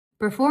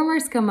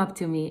Performers come up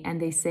to me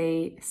and they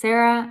say,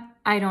 Sara,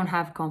 I don't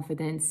have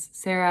confidence.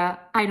 Sara,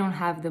 I don't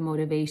have the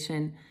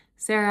motivation.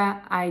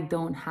 Sara, I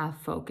don't have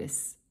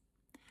focus.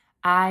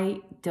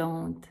 I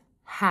don't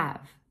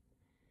have.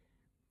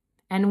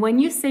 And when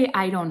you say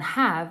I don't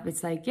have,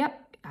 it's like,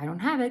 yep, I don't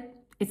have it.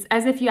 It's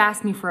as if you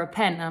ask me for a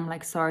pen and I'm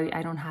like, sorry,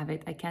 I don't have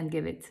it. I can't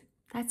give it.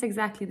 That's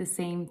exactly the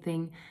same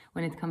thing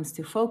when it comes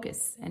to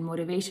focus and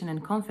motivation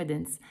and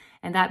confidence.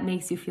 And that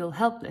makes you feel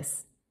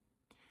helpless.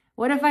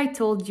 What if I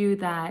told you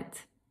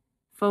that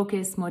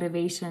focus,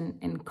 motivation,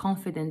 and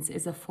confidence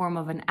is a form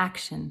of an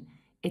action?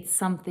 It's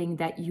something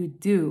that you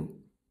do.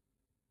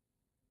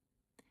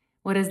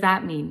 What does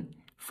that mean?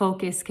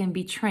 Focus can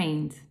be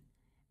trained.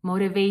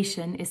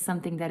 Motivation is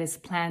something that is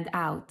planned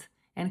out.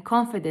 And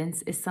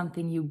confidence is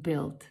something you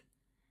build.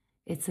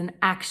 It's an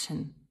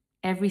action.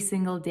 Every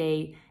single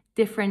day,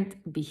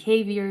 different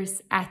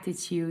behaviors,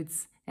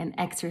 attitudes, and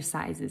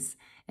exercises.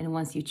 And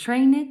once you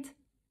train it,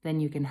 then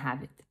you can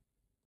have it.